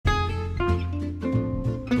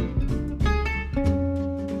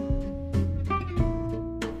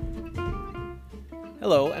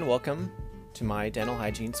Hello and welcome to my dental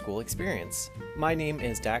hygiene school experience. My name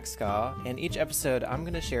is Dax Ska, and each episode I'm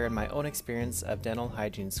going to share my own experience of dental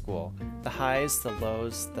hygiene school. The highs, the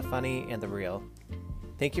lows, the funny, and the real.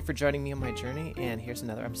 Thank you for joining me on my journey, and here's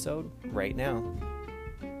another episode right now.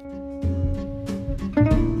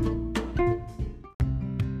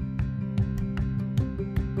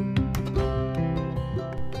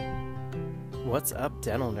 What's up,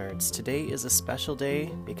 dental nerds? Today is a special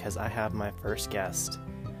day because I have my first guest.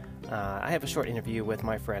 I have a short interview with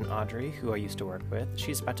my friend Audrey, who I used to work with.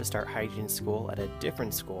 She's about to start hygiene school at a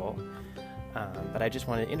different school, but I just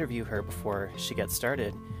wanted to interview her before she gets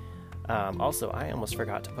started. Also, I almost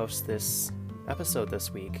forgot to post this episode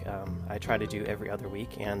this week. I try to do every other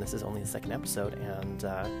week, and this is only the second episode, and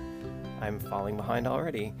I'm falling behind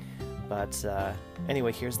already. But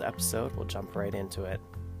anyway, here's the episode. We'll jump right into it.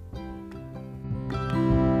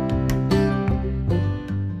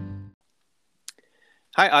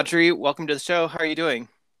 Hi, Audrey. Welcome to the show. How are you doing?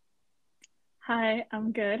 Hi,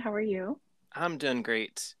 I'm good. How are you? I'm doing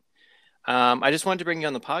great. I just wanted to bring you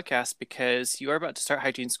on the podcast because you are about to start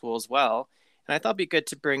hygiene school as well, and I thought it'd be good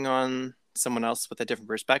to bring on someone else with a different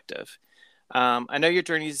perspective. I know your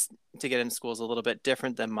journeys to get into school is a little bit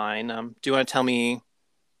different than mine. Do you want to tell me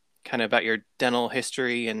kind of about your dental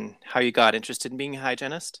history and how you got interested in being a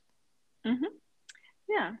hygienist?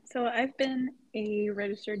 Yeah, so I've been a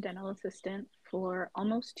registered dental assistant for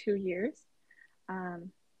almost 2 years.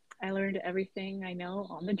 I learned everything I know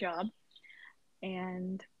on the job.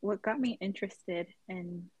 And what got me interested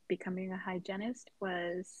in becoming a hygienist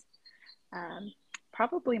was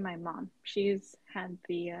probably my mom. She's had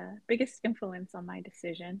the biggest influence on my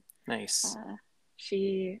decision. Nice.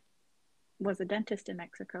 She was a dentist in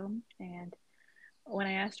Mexico, and when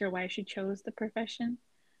I asked her why she chose the profession,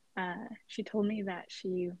 she told me that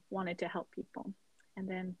she wanted to help people. And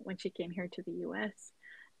then when she came here to the US,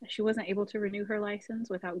 she wasn't able to renew her license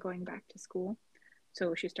without going back to school.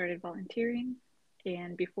 So she started volunteering.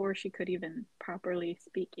 And before she could even properly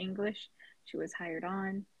speak English, she was hired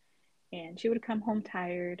on. And she would come home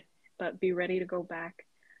tired, but be ready to go back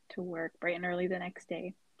to work bright and early the next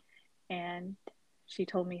day. And she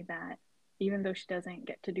told me that even though she doesn't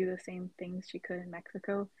get to do the same things she could in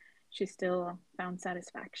Mexico, she still found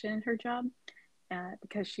satisfaction in her job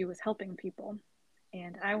because she was helping people.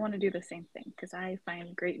 And I want to do the same thing because I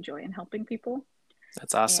find great joy in helping people.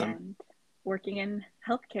 That's awesome. And working in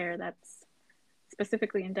healthcare, that's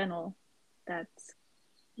specifically in dental, that's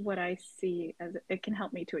what I see as it can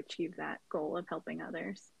help me to achieve that goal of helping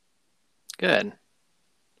others. Good.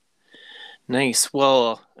 Nice.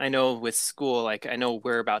 Well, I know with school, I know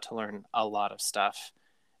we're about to learn a lot of stuff.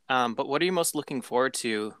 But what are you most looking forward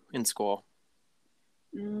to in school?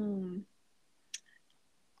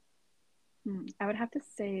 I would have to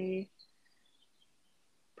say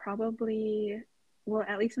probably, well,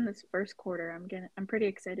 at least in this first quarter, I'm pretty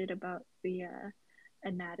excited about the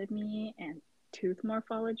anatomy and tooth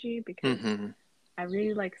morphology because I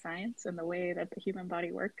really like science and the way that the human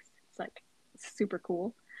body works. It's super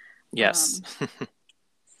cool. Yes.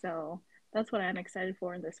 So that's what I'm excited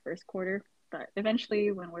for in this first quarter. But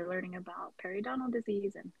eventually, when we're learning about periodontal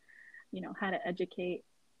disease and how to educate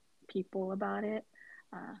people about it,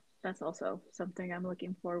 that's also something I'm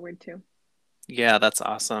looking forward to. Yeah, that's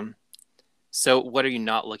awesome. So what are you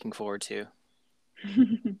not looking forward to?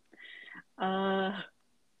 I'm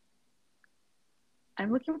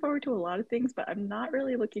looking forward to a lot of things, but I'm not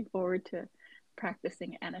really looking forward to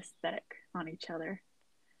practicing anesthetic on each other.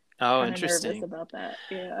 Oh, Kind of nervous interesting. about that.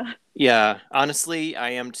 Yeah. Yeah, honestly, I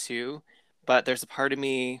am too. But there's a part of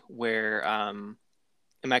me where I'm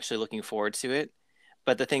actually looking forward to it.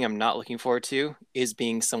 But the thing I'm not looking forward to is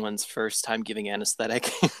being someone's first time giving anesthetic.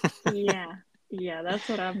 Yeah, that's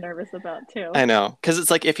what I'm nervous about too. I know, because it's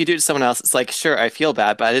like if you do it to someone else, it's like, sure, I feel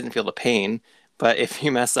bad, but I didn't feel the pain. But if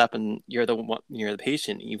you mess up and you're the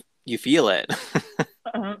patient, you feel it.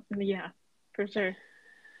 Yeah, for sure.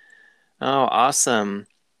 Oh, awesome.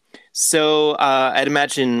 So I'd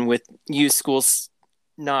imagine with you, school's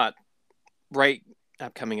not right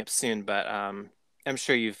coming up soon, but I'm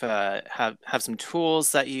sure you've have some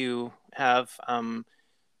tools that you have.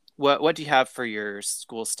 What do you have for your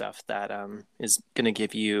school stuff that is going to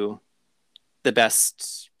give you the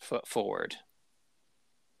best foot forward?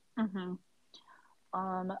 hmm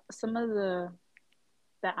some of the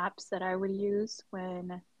apps that I would use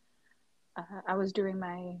when I was doing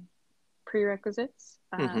my prerequisites.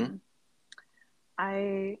 Mm-hmm.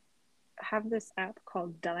 I have this app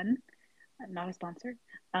called Done, not a sponsor,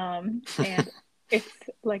 and it's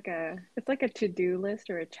like a to-do list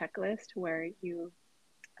or a checklist where you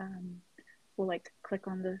will click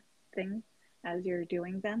on the thing as you're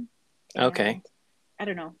doing them. Okay. And I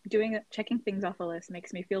don't know, checking things off a list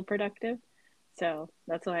makes me feel productive. So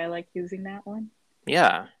that's why I like using that one.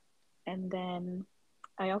 Yeah. And then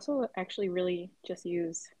I also actually really just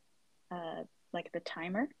use like the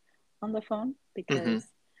timer on the phone Mm-hmm. because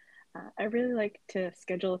I really like to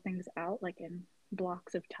schedule things out like in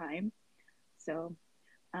blocks of time. So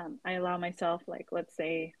I allow myself, like, let's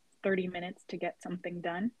say 30 minutes to get something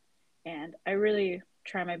done. And I really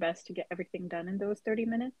try my best to get everything done in those 30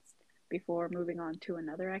 minutes before moving on to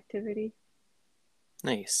another activity.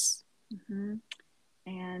 Nice. Hmm.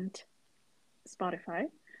 And Spotify.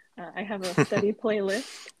 I have a study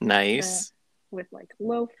playlist that Nice. with like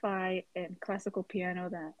lo-fi and classical piano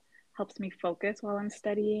that helps me focus while I'm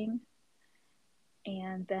studying.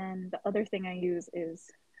 And then the other thing I use is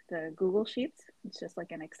the Google Sheets. It's just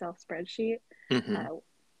like an Excel spreadsheet Mm-hmm. uh,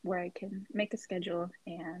 where I can make a schedule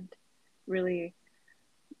and really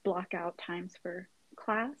block out times for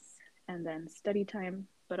class and then study time.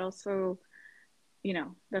 But also,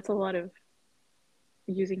 that's a lot of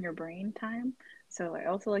using your brain time. So I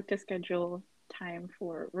also like to schedule time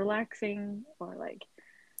for relaxing or like,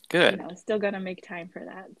 Good. still got to make time for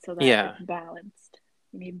that so that Yeah. it's balanced.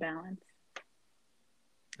 You need balance.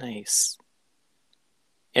 Nice.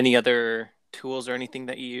 Any other tools or anything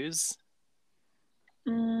that you use?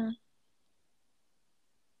 Mm,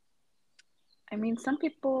 I mean, some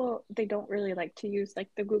people they don't really like to use like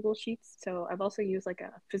the Google Sheets, so I've also used like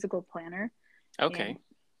a physical planner, and Okay.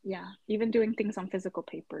 yeah, even doing things on physical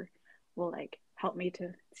paper will like help me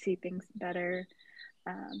to see things better.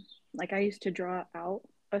 Like I used to draw out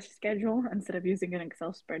a schedule instead of using an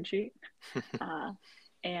Excel spreadsheet, uh,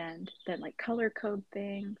 and then like color code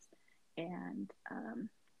things, and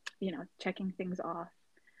checking things off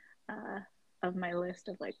uh, of my list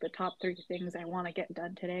of like the top 3 things I want to get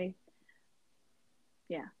done today.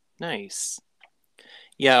 Yeah. Nice.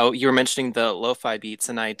 Yeah, you were mentioning the lo-fi beats,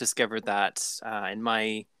 and I discovered that in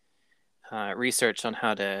my research on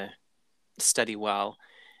how to study well.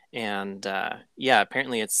 And yeah,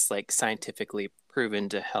 apparently it's like scientifically proven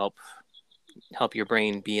to help your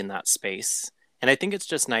brain be in that space. And I think it's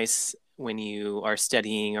just nice when you are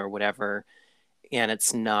studying or whatever, and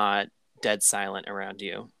it's not dead silent around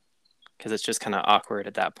you because it's just kind of awkward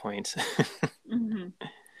at that point. Mm-hmm.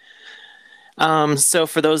 So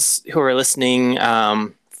for those who are listening,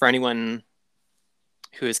 for anyone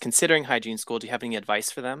who is considering hygiene school, do you have any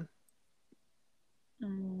advice for them?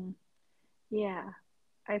 Mm, yeah,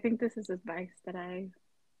 I think this is advice that I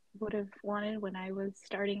would have wanted when I was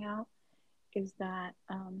starting out is that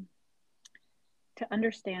to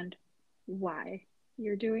understand why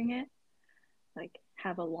you're doing it, like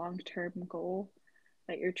have a long-term goal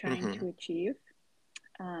that you're trying Mm-hmm. to achieve.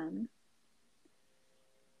 Um,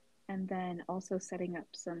 and then also setting up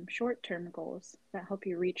some short-term goals that help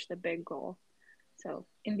you reach the big goal. So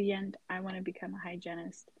in the end, I want to become a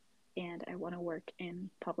hygienist and I want to work in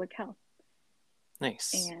public health.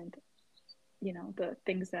 Nice. And the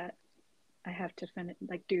things that I have to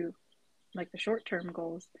do like the short-term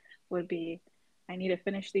goals would be I need to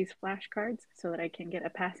finish these flashcards so that I can get a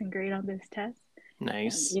passing grade on this test and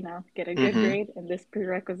Nice. get a good Mm-hmm. grade in this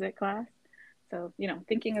prerequisite class. So,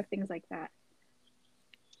 thinking of things like that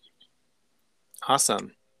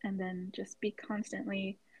Awesome. and then just be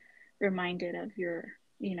constantly reminded of your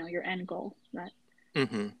end goal that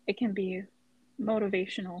Mm-hmm. it can be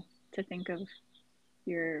motivational to think of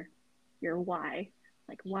your your why,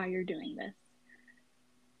 like why you're doing this.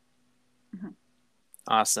 Mhm.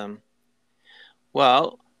 Awesome.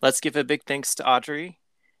 Well, let's give a big thanks to Audrey.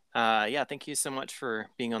 Yeah, thank you so much for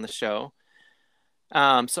being on the show.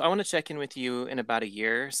 So I want to check in with you in about a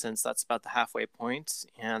year, since that's about the halfway point,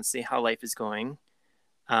 and see how life is going.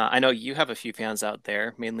 I know you have a few fans out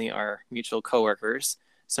there, mainly our mutual coworkers,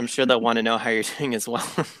 so I'm sure they'll want to know how you're doing as well.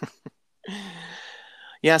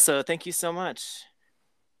 Yeah, so thank you so much.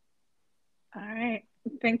 All right.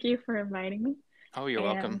 Thank you for inviting me. Oh, you're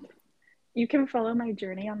welcome. And you can follow my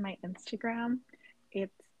journey on my Instagram.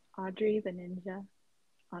 It's Audrey the Ninja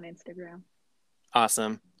on Instagram.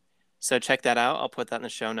 Awesome. So check that out. I'll put that in the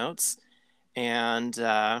show notes. And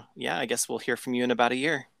yeah, I guess we'll hear from you in about a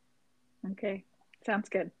year. Okay. Sounds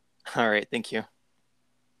good. All right. Thank you.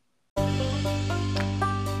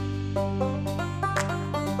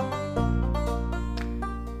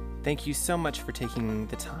 Thank you so much for taking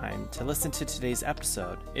the time to listen to today's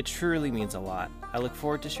episode. It truly means a lot. I look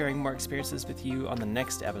forward to sharing more experiences with you on the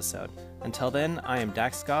next episode. Until then, I am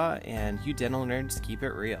Dax Scott, and you dental nerds keep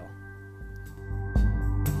it real.